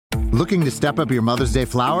Looking to step up your Mother's Day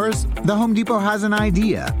flowers? The Home Depot has an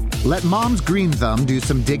idea. Let Mom's Green Thumb do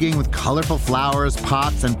some digging with colorful flowers,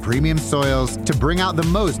 pots, and premium soils to bring out the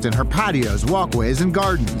most in her patios, walkways, and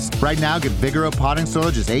gardens. Right now, get Vigoro potting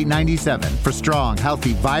soil just $8.97 for strong,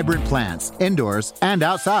 healthy, vibrant plants, indoors and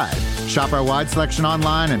outside. Shop our wide selection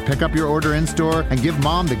online and pick up your order in-store and give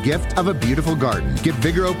Mom the gift of a beautiful garden. Get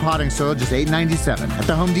Vigoro potting soil just $8.97 at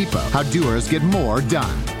the Home Depot. How doers get more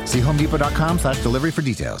done. See homedepot.com/delivery for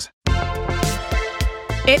details.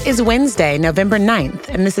 It is Wednesday, November 9th,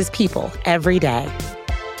 and this is People Every Day.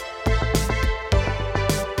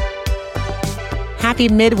 Happy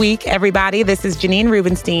midweek, everybody. This is Janine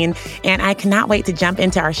Rubenstein, and I cannot wait to jump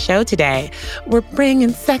into our show today. We're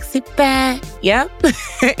bringing sexy back. Yep,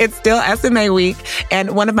 it's still SMA week,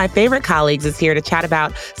 and one of my favorite colleagues is here to chat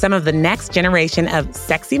about some of the next generation of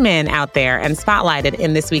sexy men out there and spotlighted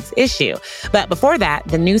in this week's issue. But before that,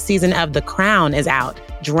 the new season of The Crown is out.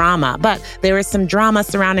 Drama. But there is some drama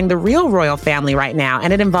surrounding the real royal family right now,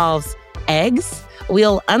 and it involves eggs.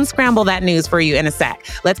 We'll unscramble that news for you in a sec.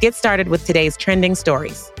 Let's get started with today's trending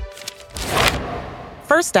stories.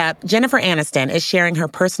 First up, Jennifer Aniston is sharing her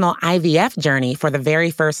personal IVF journey for the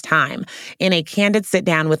very first time in a candid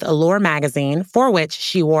sit-down with Allure magazine, for which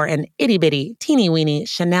she wore an itty-bitty, teeny-weeny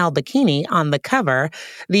Chanel bikini on the cover.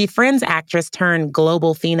 The Friends actress turned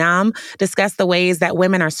global phenom discussed the ways that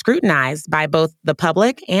women are scrutinized by both the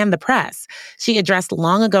public and the press. She addressed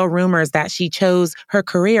long-ago rumors that she chose her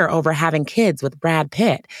career over having kids with Brad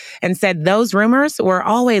Pitt and said those rumors were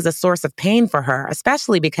always a source of pain for her,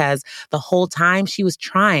 especially because the whole time she was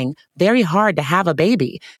trying very hard to have a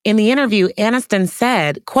baby. In the interview, Aniston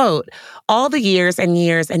said, quote, "All the years and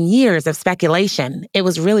years and years of speculation. It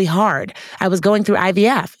was really hard. I was going through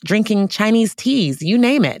IVF, drinking Chinese teas, you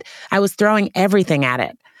name it. I was throwing everything at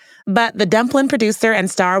it." But the Dumplin' producer and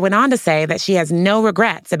star went on to say that she has no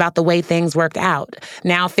regrets about the way things worked out.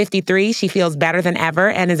 Now 53, she feels better than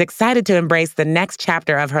ever and is excited to embrace the next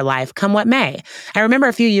chapter of her life, come what may. I remember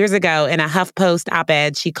a few years ago in a HuffPost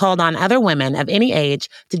op-ed, she called on other women of any age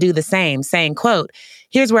to do the same, saying, quote,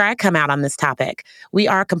 "Here's where I come out on this topic. We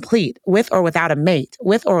are complete, with or without a mate,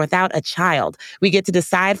 with or without a child. We get to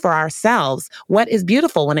decide for ourselves what is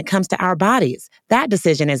beautiful when it comes to our bodies. That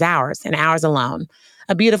decision is ours and ours alone."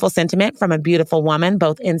 A beautiful sentiment from a beautiful woman,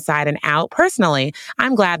 both inside and out. Personally,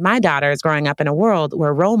 I'm glad my daughter is growing up in a world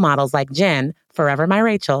where role models like Jen, forever my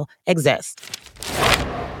Rachel, exist.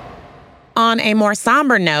 On a more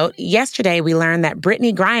somber note, yesterday we learned that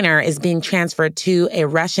Brittany Griner is being transferred to a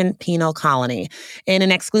Russian penal colony. In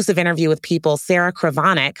an exclusive interview with People, Sarah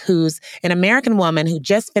Kravanek, who's an American woman who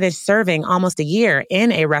just finished serving almost a year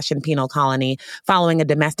in a Russian penal colony following a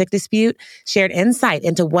domestic dispute, shared insight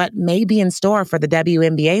into what may be in store for the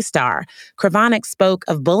WNBA star. Kravanek spoke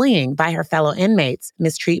of bullying by her fellow inmates,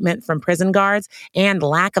 mistreatment from prison guards, and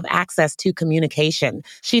lack of access to communication.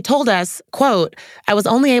 She told us, quote, "I was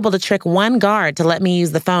only able to trick one guard to let me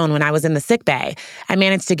use the phone when I was in the sickbay. I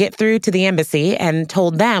managed to get through to the embassy and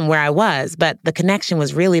told them where I was, but the connection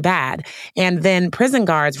was really bad. And then prison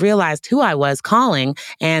guards realized who I was calling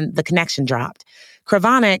and the connection dropped."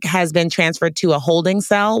 Kravanek has been transferred to a holding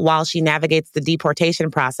cell while she navigates the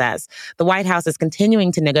deportation process. The White House is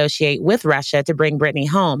continuing to negotiate with Russia to bring Brittany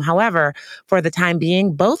home. However, for the time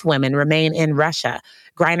being, both women remain in Russia.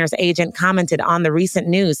 Griner's agent commented on the recent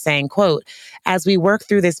news saying, quote, "As we work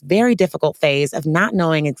through this very difficult phase of not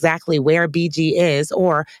knowing exactly where BG is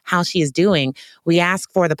or how she is doing, we ask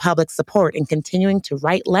for the public's support in continuing to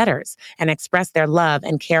write letters and express their love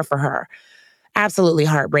and care for her." Absolutely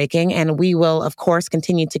heartbreaking, and we will, of course,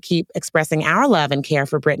 continue to keep expressing our love and care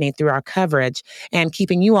for Brittany through our coverage and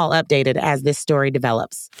keeping you all updated as this story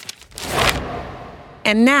develops.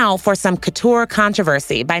 And now for some couture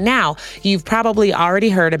controversy. By now, you've probably already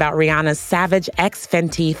heard about Rihanna's Savage X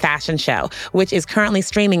Fenty fashion show, which is currently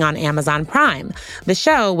streaming on Amazon Prime. The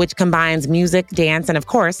show, which combines music, dance, and of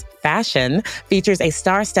course, fashion, features a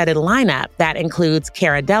star-studded lineup that includes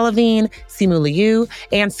Cara Delevingne, Simu Liu,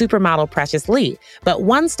 and supermodel Precious Lee. But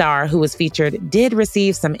one star who was featured did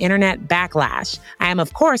receive some internet backlash. I am,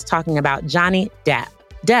 of course, talking about Johnny Depp.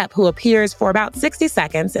 Depp, who appears for about 60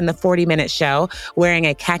 seconds in the 40-minute show wearing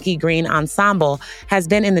a khaki green ensemble, has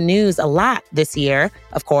been in the news a lot this year,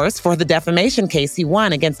 of course, for the defamation case he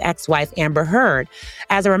won against ex-wife Amber Heard.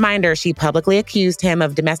 As a reminder, she publicly accused him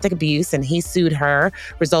of domestic abuse and he sued her,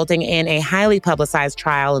 resulting in a highly publicized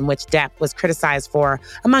trial in which Depp was criticized for,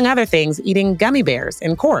 among other things, eating gummy bears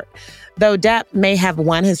in court. Though Depp may have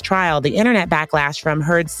won his trial, the internet backlash from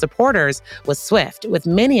Heard's supporters was swift, with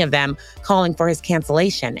many of them calling for his cancellation.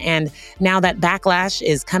 nation. And now that backlash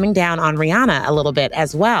is coming down on Rihanna a little bit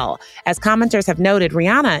as well. As commenters have noted,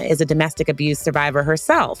 Rihanna is a domestic abuse survivor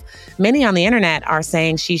herself. Many on the internet are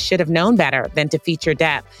saying she should have known better than to feature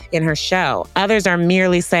Depp in her show. Others are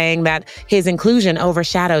merely saying that his inclusion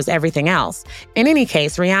overshadows everything else. In any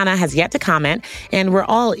case, Rihanna has yet to comment, and we're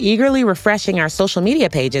all eagerly refreshing our social media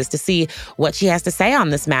pages to see what she has to say on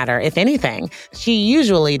this matter, if anything. She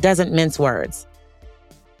usually doesn't mince words.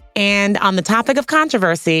 And on the topic of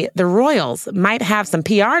controversy, the royals might have some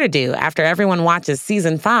PR to do after everyone watches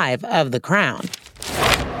season 5 of The Crown.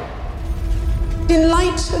 In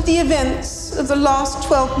light of the events of the last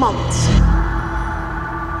 12 months,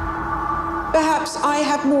 perhaps I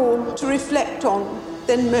have more to reflect on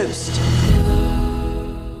than most.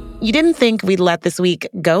 You didn't think we'd let this week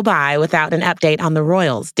go by without an update on the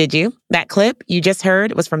royals, did you? That clip you just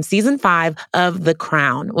heard was from season 5 of The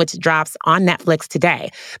Crown, which drops on Netflix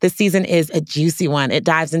today. This season is a juicy one. It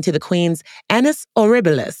dives into the Queen's annus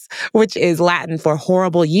horribilis, which is Latin for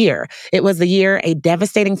horrible year. It was the year a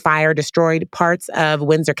devastating fire destroyed parts of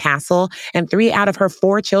Windsor Castle, and 3 out of her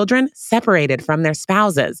 4 children separated from their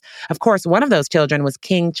spouses. Of course, one of those children was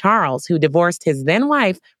King Charles, who divorced his then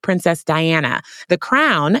wife, Princess Diana. The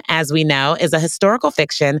Crown, as we know, is a historical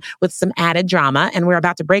fiction with some added drama, and we're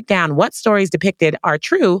about to break down what stories depicted are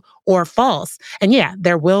true or false. And yeah,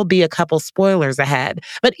 there will be a couple spoilers ahead.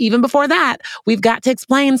 But even before that, we've got to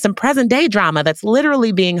explain some present-day drama that's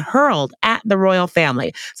literally being hurled at the royal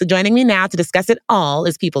family. So joining me now to discuss it all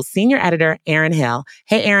is People's senior editor, Erin Hill.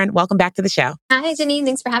 Hey, Erin, welcome back to the show. Hi, Janine.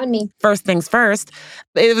 Thanks for having me. First things first,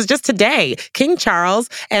 it was just today. King Charles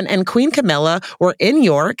and Queen Camilla were in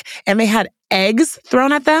York, and they had eggs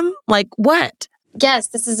thrown at them? Like what? Yes,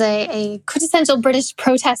 this is a quintessential British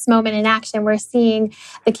protest moment in action. We're seeing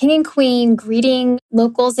the king and queen greeting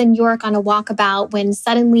locals in York on a walkabout when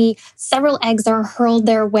suddenly several eggs are hurled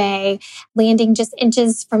their way, landing just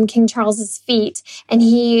inches from King Charles's feet. And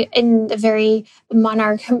he, in a very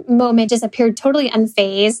monarch moment, just appeared totally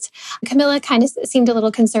unfazed. Camilla kind of seemed a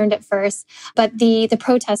little concerned at first, but the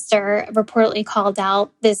protester reportedly called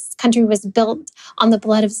out this country was built on the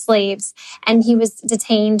blood of slaves, and he was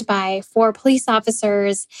detained by 4 police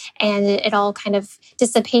officers, and it all kind of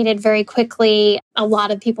dissipated very quickly. A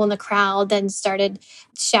lot of people in the crowd then started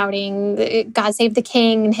shouting, "God save the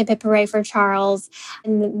king," and "Hip hip hooray for Charles."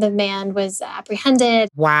 And the man was apprehended.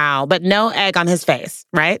 Wow, but no egg on his face,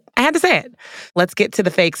 right? I had to say it. Let's get to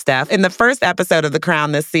the fake stuff. In the first episode of The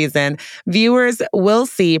Crown this season, viewers will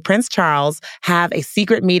see Prince Charles have a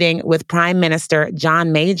secret meeting with Prime Minister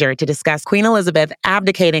John Major to discuss Queen Elizabeth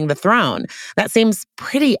abdicating the throne. That seems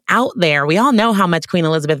pretty out there. We all know how much Queen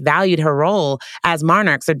Elizabeth valued her role as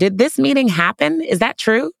monarch. So did this meeting happen? Is that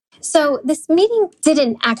true? So this meeting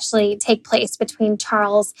didn't actually take place between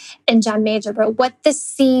Charles and John Major, but what this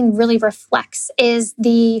scene really reflects is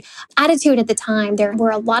the attitude at the time. There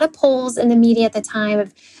were a lot of polls in the media at the time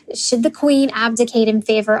of should the Queen abdicate in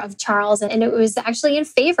favor of Charles, and it was actually in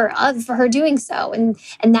favor of her doing so.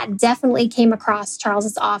 And that definitely came across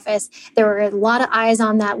Charles's office. There were a lot of eyes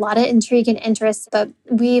on that, a lot of intrigue and interest. But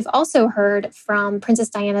we've also heard from Princess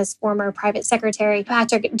Diana's former private secretary,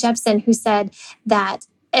 Patrick Jepson, who said that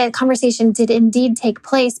a conversation did indeed take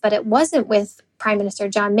place, but it wasn't with Prime Minister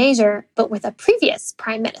John Major, but with a previous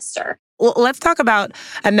prime minister. Well, let's talk about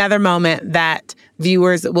another moment that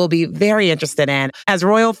viewers will be very interested in. As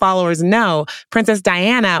royal followers know, Princess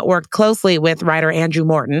Diana worked closely with writer Andrew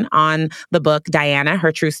Morton on the book Diana,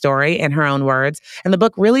 Her True Story, in her own words. And the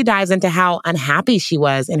book really dives into how unhappy she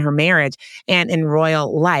was in her marriage and in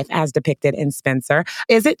royal life as depicted in Spencer.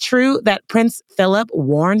 Is it true that Prince Philip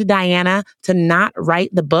warned Diana to not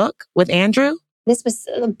write the book with Andrew? This was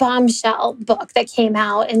a bombshell book that came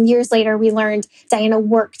out. And years later, we learned Diana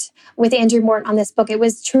worked with Andrew Morton on this book. It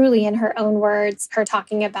was truly, in her own words, her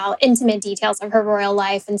talking about intimate details of her royal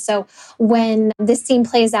life. And so when this scene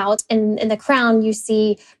plays out in The Crown, you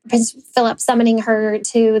see Prince Philip summoning her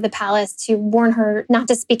to the palace to warn her not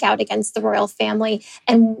to speak out against the royal family.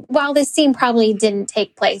 And while this scene probably didn't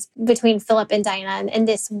take place between Philip and Diana in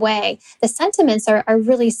this way, the sentiments are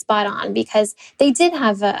really spot on because they did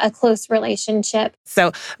have a close relationship.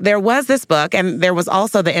 So there was this book, and there was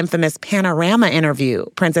also the infamous Panorama interview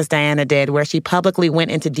Princess Diana did, where she publicly went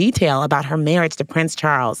into detail about her marriage to Prince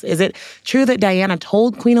Charles. Is it true that Diana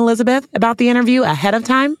told Queen Elizabeth about the interview ahead of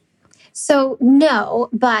time? So no,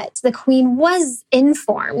 but the Queen was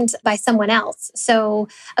informed by someone else. So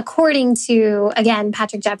according to, again,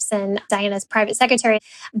 Patrick Jepson, Diana's private secretary,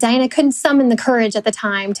 Diana couldn't summon the courage at the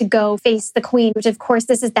time to go face the Queen, which of course,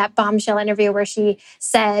 this is that bombshell interview where she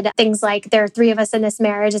said things like, there are 3 of us in this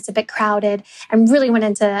marriage, it's a bit crowded, and really went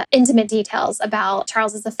into intimate details about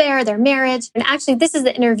Charles's affair, their marriage. And actually, this is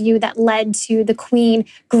the interview that led to the Queen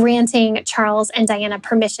granting Charles and Diana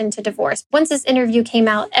permission to divorce. Once this interview came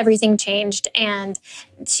out, everything changed and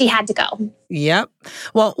she had to go. Yep.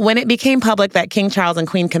 Well, when it became public that King Charles and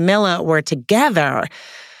Queen Camilla were together,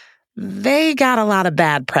 they got a lot of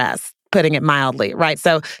bad press, putting it mildly, right?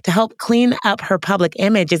 So to help clean up her public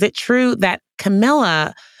image, is it true that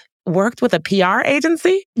Camilla worked with a PR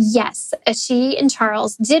agency? Yes, she and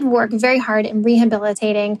Charles did work very hard in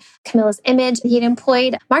rehabilitating Camilla's image. He'd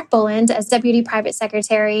employed Mark Boland as deputy private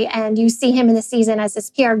secretary, and you see him in the season as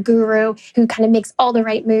this PR guru who kind of makes all the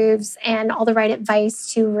right moves and all the right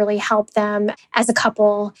advice to really help them as a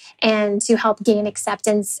couple and to help gain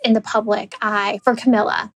acceptance in the public eye for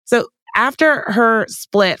Camilla. So after her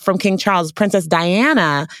split from King Charles, Princess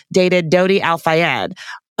Diana dated Dodi Al-Fayed,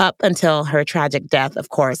 up until her tragic death, of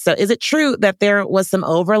course. So is it true that there was some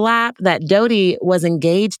overlap, that Dodi was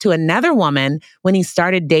engaged to another woman when he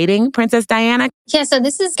started dating Princess Diana? Yeah, so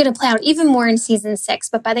this is going to play out even more in season 6.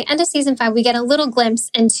 But by the end of season 5, we get a little glimpse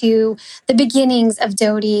into the beginnings of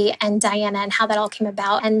Dodi and Diana and how that all came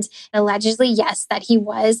about. And allegedly, yes, that he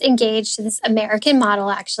was engaged to this American model,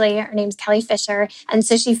 actually. Her name's Kelly Fisher. And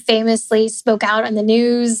so she famously spoke out on the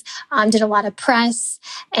news, did a lot of press,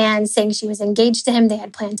 and saying she was engaged to him. They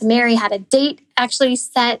had planned to marry, had a date actually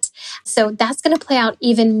set. So that's going to play out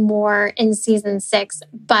even more in season 6.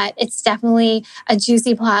 But it's definitely a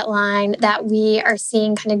juicy plot line that we are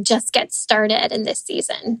seeing kind of just get started in this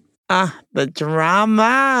season. The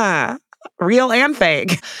drama. Real and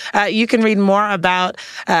fake. You can read more about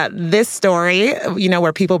this story,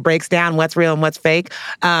 where People breaks down what's real and what's fake,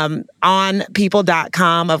 on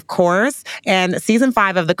people.com, of course. And season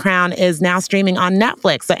 5 of The Crown is now streaming on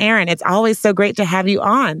Netflix. So, Erin, it's always so great to have you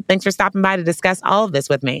on. Thanks for stopping by to discuss all of this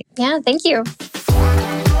with me. Yeah, thank you.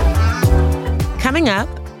 Coming up,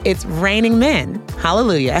 it's Raining Men.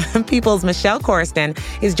 Hallelujah. People's Michelle Corriston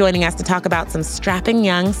is joining us to talk about some strapping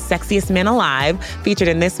young, sexiest men alive featured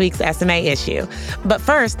in this week's SMA issue. But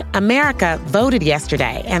first, America voted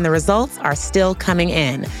yesterday, and the results are still coming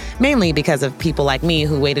in, mainly because of people like me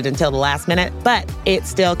who waited until the last minute, but it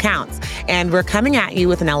still counts. And we're coming at you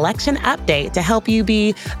with an election update to help you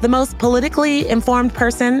be the most politically informed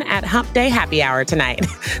person at Hump Day Happy Hour tonight.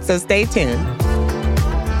 So stay tuned.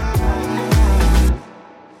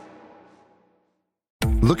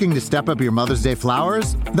 Looking to step up your Mother's Day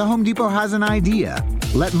flowers? The Home Depot has an idea.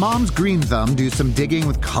 Let Mom's Green Thumb do some digging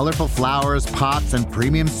with colorful flowers, pots, and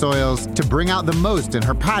premium soils to bring out the most in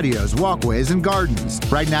her patios, walkways, and gardens.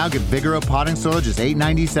 Right now, get Vigoro potting soil just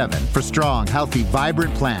 $8.97 for strong, healthy,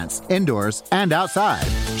 vibrant plants, indoors and outside.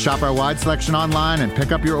 Shop our wide selection online and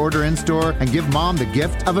pick up your order in-store and give Mom the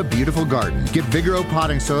gift of a beautiful garden. Get Vigoro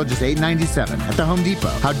potting soil just $8.97 at the Home Depot.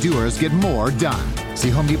 How doers get more done.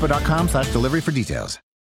 See homedepot.com/delivery for details.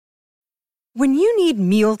 When you need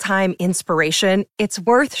mealtime inspiration, it's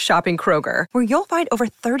worth shopping Kroger, where you'll find over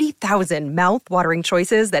 30,000 mouth-watering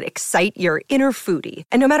choices that excite your inner foodie.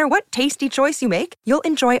 And no matter what tasty choice you make, you'll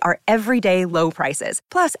enjoy our everyday low prices,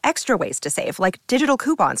 plus extra ways to save, like digital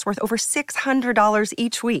coupons worth over $600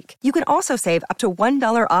 each week. You can also save up to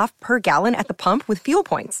 $1 off per gallon at the pump with fuel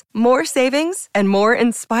points. More savings and more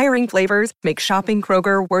inspiring flavors make shopping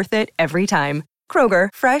Kroger worth it every time. Kroger,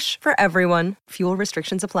 fresh for everyone. Fuel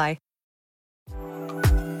restrictions apply.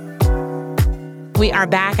 We are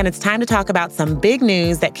back, and it's time to talk about some big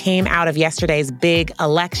news that came out of yesterday's big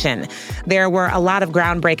election. There were a lot of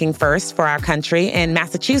groundbreaking firsts for our country. In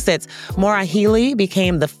Massachusetts, Maura Healey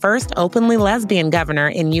became the first openly lesbian governor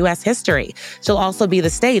in U.S. history. She'll also be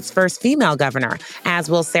the state's first female governor,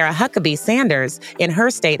 as will Sarah Huckabee Sanders in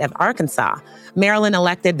her state of Arkansas. Maryland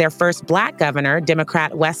elected their first Black governor,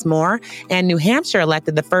 Democrat Wes Moore, and New Hampshire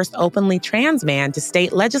elected the first openly trans man to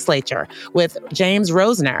state legislature, with James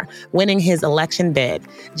Rosner winning his election bid.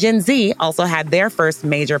 Gen Z also had their first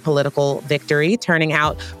major political victory, turning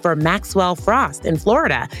out for Maxwell Frost in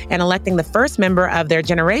Florida and electing the first member of their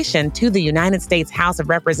generation to the United States House of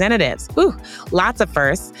Representatives. Whew, lots of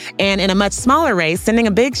firsts. And in a much smaller race, sending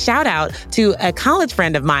a big shout out to a college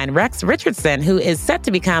friend of mine, Rex Richardson, who is set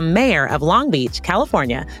to become mayor of Long Beach,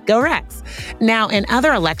 California. Go Rex. Now, in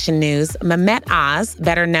other election news, Mehmet Oz,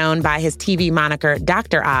 better known by his TV moniker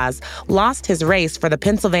Dr. Oz, lost his race for the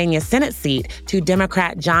Pennsylvania Senate seat to to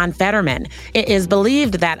Democrat John Fetterman. It is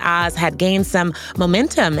believed that Oz had gained some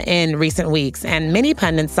momentum in recent weeks, and many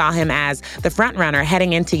pundits saw him as the frontrunner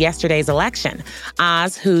heading into yesterday's election.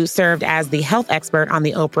 Oz, who served as the health expert on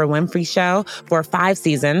The Oprah Winfrey Show for 5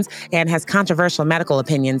 seasons and has controversial medical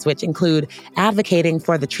opinions, which include advocating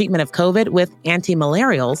for the treatment of COVID with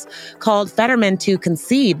anti-malarials, called Fetterman to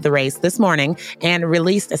concede the race this morning and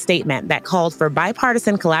released a statement that called for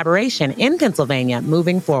bipartisan collaboration in Pennsylvania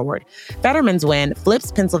moving forward. Fetterman's win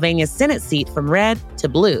flips Pennsylvania's Senate seat from red to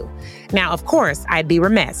blue. Now, of course, I'd be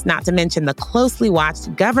remiss not to mention the closely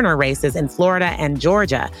watched governor races in Florida and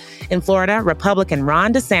Georgia. In Florida, Republican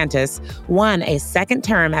Ron DeSantis won a second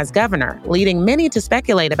term as governor, leading many to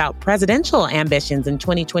speculate about presidential ambitions in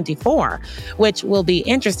 2024, which will be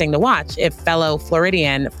interesting to watch if fellow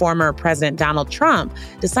Floridian former President Donald Trump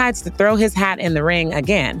decides to throw his hat in the ring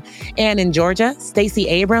again. And in Georgia, Stacey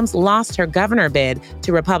Abrams lost her governor bid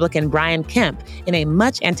to Republican Brian Kemp in a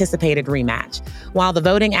much-anticipated rematch. While the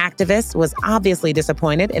voting activist was obviously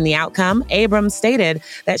disappointed in the outcome, Abrams stated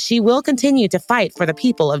that she will continue to fight for the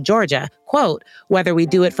people of Georgia, quote, whether we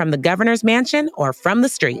do it from the governor's mansion or from the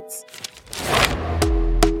streets.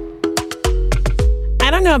 I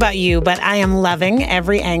don't know about you, but I am loving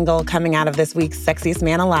every angle coming out of this week's Sexiest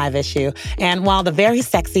Man Alive issue. And while the very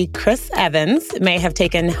sexy Chris Evans may have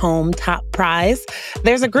taken home top prize,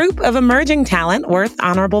 there's a group of emerging talent worth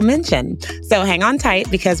honorable mention. So hang on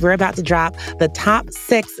tight because we're about to drop the top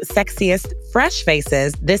 6 sexiest fresh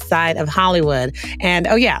faces this side of Hollywood. And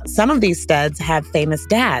oh yeah, some of these studs have famous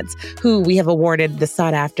dads who we have awarded the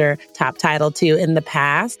sought-after top title to in the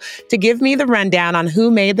past. To give me the rundown on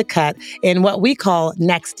who made the cut in what we call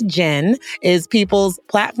Next Gen is People's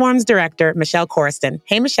Platforms Director, Michelle Corriston.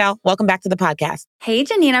 Hey, Michelle, welcome back to the podcast. Hey,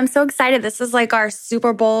 Janine, I'm so excited. This is like our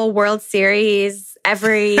Super Bowl, World Series,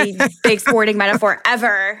 every big sporting metaphor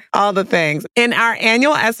ever. All the things. In our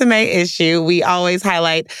annual SMA issue, we always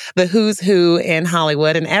highlight the who's who in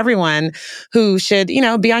Hollywood and everyone who should,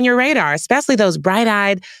 be on your radar, especially those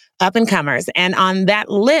bright-eyed up-and-comers. And on that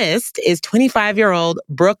list is 25-year-old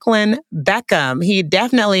Brooklyn Beckham. He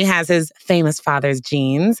definitely has his famous father's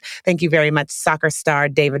genes. Thank you very much, soccer star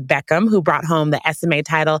David Beckham, who brought home the SMA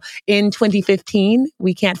title in 2015.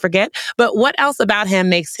 We can't forget. But what else about him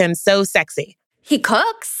makes him so sexy? He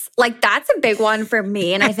cooks. Like, that's a big one for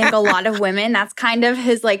me. And I think a lot of women, that's kind of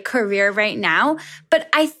his career right now. But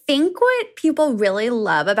I think what people really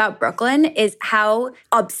love about Brooklyn is how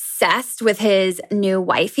obsessed with his new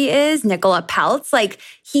wife he is, Nicola Peltz.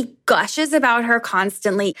 He gushes about her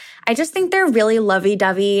constantly. I just think they're really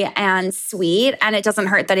lovey-dovey and sweet. And it doesn't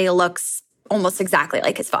hurt that he looks almost exactly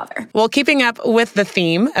like his father. Well, keeping up with the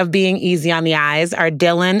theme of being easy on the eyes are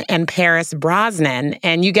Dylan and Paris Brosnan.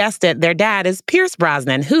 And you guessed it, their dad is Pierce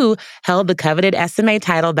Brosnan, who held the coveted SMA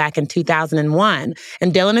title back in 2001.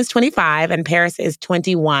 And Dylan is 25 and Paris is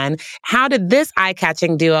 21. How did this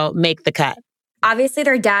eye-catching duo make the cut? Obviously,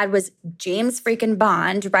 their dad was James freaking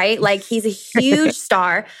Bond, right? He's a huge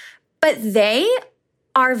star. But they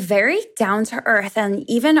are very down to earth. And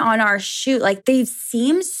even on our shoot, they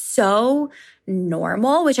seem so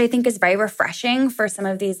normal, which I think is very refreshing for some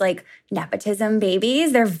of these nepotism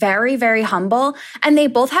babies. They're very, very humble. And they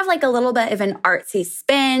both have a little bit of an artsy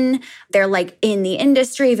spin. They're in the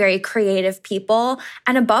industry, very creative people.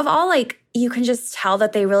 And above all, you can just tell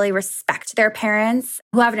that they really respect their parents,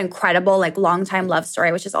 who have an incredible longtime love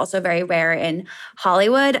story, which is also very rare in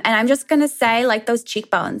Hollywood. And I'm just going to say those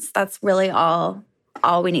cheekbones, that's really all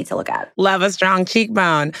we need to look at. Love a strong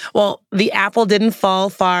cheekbone. Well, the apple didn't fall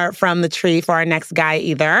far from the tree for our next guy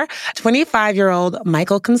either. 25-year-old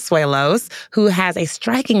Michael Consuelos, who has a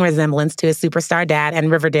striking resemblance to his superstar dad and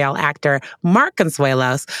Riverdale actor Mark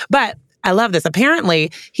Consuelos. But I love this.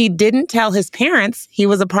 Apparently, he didn't tell his parents he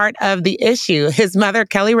was a part of the issue. His mother,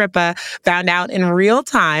 Kelly Ripa, found out in real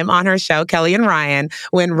time on her show, Kelly and Ryan,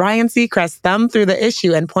 when Ryan Seacrest thumbed through the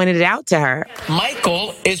issue and pointed it out to her.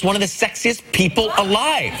 Michael is one of the sexiest people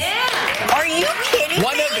alive. Yeah. Are you kidding me?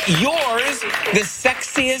 One of yours, the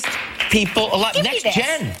sexiest people alive. Next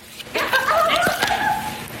Gen.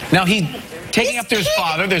 Now he's taking up to his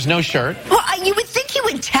father. There's no shirt. Well, you would think he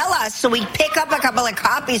would tell us so we'd pick up a couple of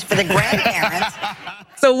copies for the grandparents.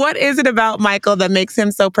 So what is it about Michael that makes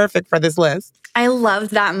him so perfect for this list? I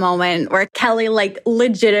loved that moment where Kelly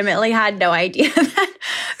legitimately had no idea that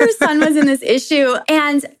her son was in this issue.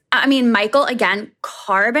 And I mean, Michael, again,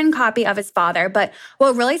 carbon copy of his father. But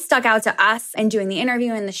what really stuck out to us in doing the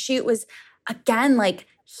interview and the shoot was, again,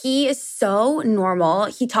 He is so normal.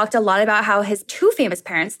 He talked a lot about how his two famous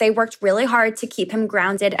parents, they worked really hard to keep him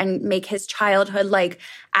grounded and make his childhood like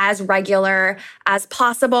as regular as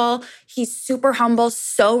possible. He's super humble,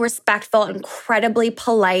 so respectful, incredibly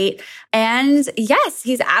polite. And yes,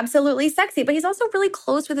 he's absolutely sexy, but he's also really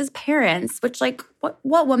close with his parents, which like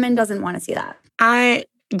what woman doesn't want to see that? I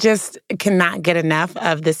just cannot get enough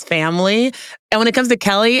of this family. And when it comes to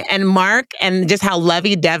Kelly and Mark and just how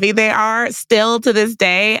lovey-dovey they are, still to this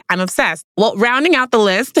day, I'm obsessed. Well, rounding out the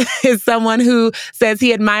list is someone who says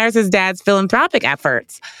he admires his dad's philanthropic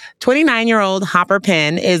efforts. 29-year-old Hopper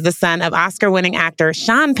Penn is the son of Oscar-winning actor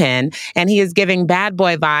Sean Penn, and he is giving bad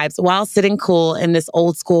boy vibes while sitting cool in this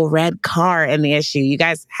old-school red car in the issue. You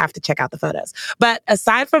guys have to check out the photos. But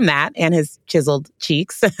aside from that and his chiseled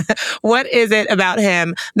cheeks, what is it about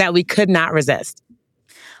him that we could not resist?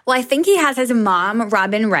 Well, I think he has his mom,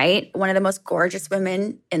 Robin Wright, one of the most gorgeous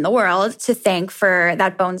women in the world, to thank for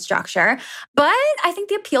that bone structure. But I think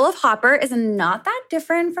the appeal of Hopper is not that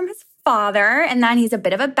different from his father, and that he's a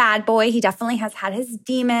bit of a bad boy. He definitely has had his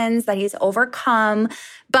demons that he's overcome.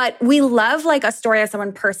 But we love like a story of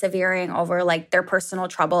someone persevering over like their personal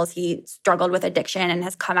troubles. He struggled with addiction and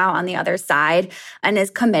has come out on the other side and is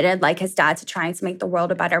committed like his dad to trying to make the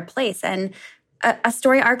world a better place. And a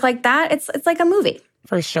story arc like that, it's like a movie.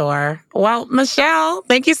 For sure. Well, Michelle,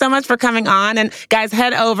 thank you so much for coming on. And guys,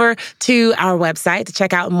 head over to our website to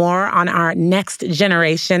check out more on our Next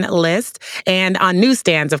Generation list and on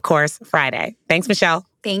newsstands, of course, Friday. Thanks, Michelle.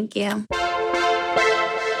 Thank you.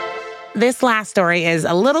 This last story is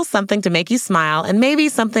a little something to make you smile and maybe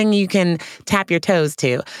something you can tap your toes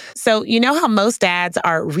to. So you know how most dads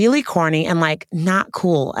are really corny and like not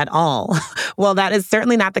cool at all? Well, that is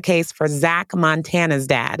certainly not the case for Zach Montana's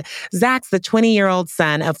dad. Zach's the 20-year-old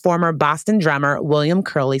son of former Boston drummer William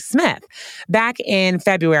Curly Smith. Back in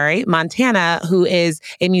February, Montana, who is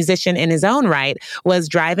a musician in his own right, was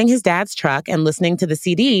driving his dad's truck and listening to the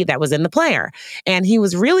CD that was in the player. And he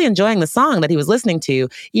was really enjoying the song that he was listening to,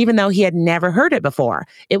 even though he had never heard it before.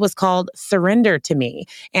 It was called Surrender to Me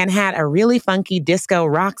and had a really funky disco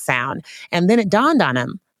rock sound. And then it dawned on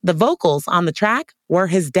him. The vocals on the track were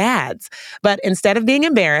his dad's. But instead of being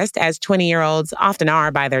embarrassed, as 20-year-olds often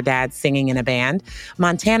are by their dads singing in a band,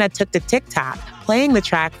 Montana took to TikTok, playing the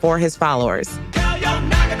track for his followers. Girl, you're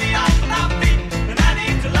knocking me off my feet, and I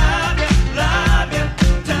need to love you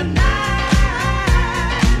tonight.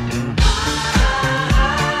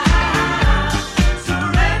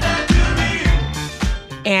 Surrender to me.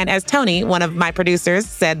 And as Tony, one of my producers,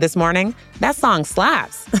 said this morning, that song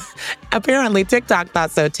slaps. Apparently, TikTok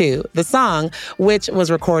thought so too. The song, which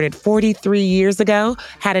was recorded 43 years ago,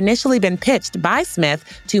 had initially been pitched by Smith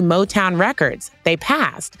to Motown Records. They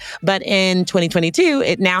passed. But in 2022,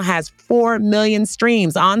 it now has 4 million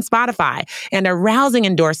streams on Spotify and a rousing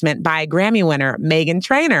endorsement by Grammy winner Meghan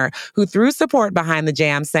Trainor, who threw support behind the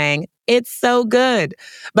jam, saying, "It's so good."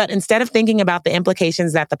 But instead of thinking about the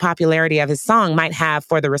implications that the popularity of his song might have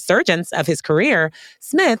for the resurgence of his career,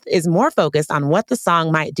 Smith is more focused on what the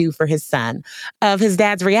song might do for his son. Of his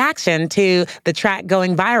dad's reaction to the track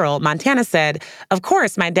going viral, Montana said, "Of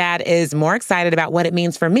course, my dad is more excited about what it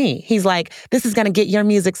means for me. He's like, this is going to get your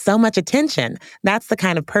music so much attention." That's the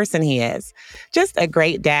kind of person he is. Just a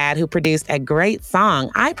great dad who produced a great song.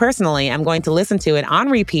 I personally am going to listen to it on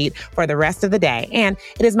repeat for the rest of the day. And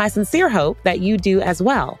it is my sincere hope that you do as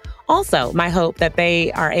well. Also, my hope that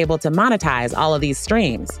they are able to monetize all of these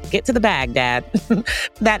streams. Get to the bag, Dad.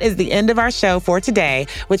 That is the end of our show for today,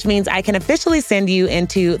 which means I can officially send you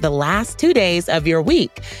into the last 2 days of your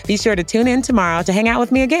week. Be sure to tune in tomorrow to hang out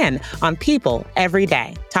with me again on People Every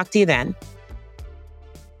Day. Talk to you then.